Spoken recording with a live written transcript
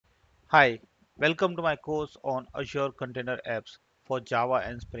Hi, welcome to my course on Azure Container Apps for Java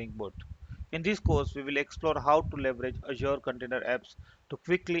and Spring Boot. In this course, we will explore how to leverage Azure Container Apps to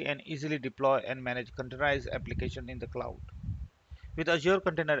quickly and easily deploy and manage containerized applications in the cloud. With Azure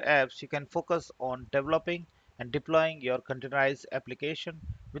Container Apps, you can focus on developing and deploying your containerized application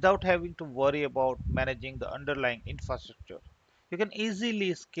without having to worry about managing the underlying infrastructure. You can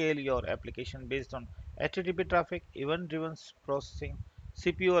easily scale your application based on HTTP traffic, event-driven processing,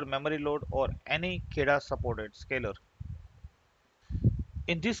 CPU or memory load, or any KDA supported scaler.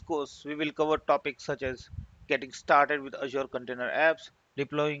 In this course, we will cover topics such as getting started with Azure Container Apps,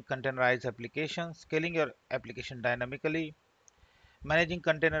 deploying containerized applications, scaling your application dynamically, managing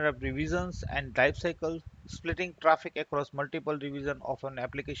container app revisions and lifecycle, splitting traffic across multiple revisions of an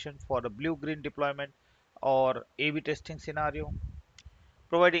application for a blue-green deployment or A/B testing scenario,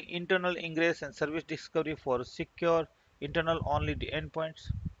 providing internal ingress and service discovery for secure internal-only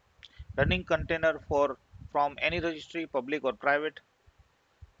endpoints, running container from any registry, public or private,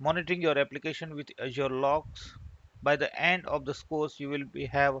 monitoring your application with Azure Logs. By the end of this course, you will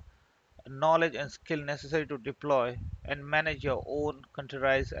have knowledge and skill necessary to deploy and manage your own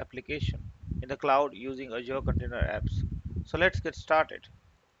containerized application in the cloud using Azure Container Apps. So let's get started.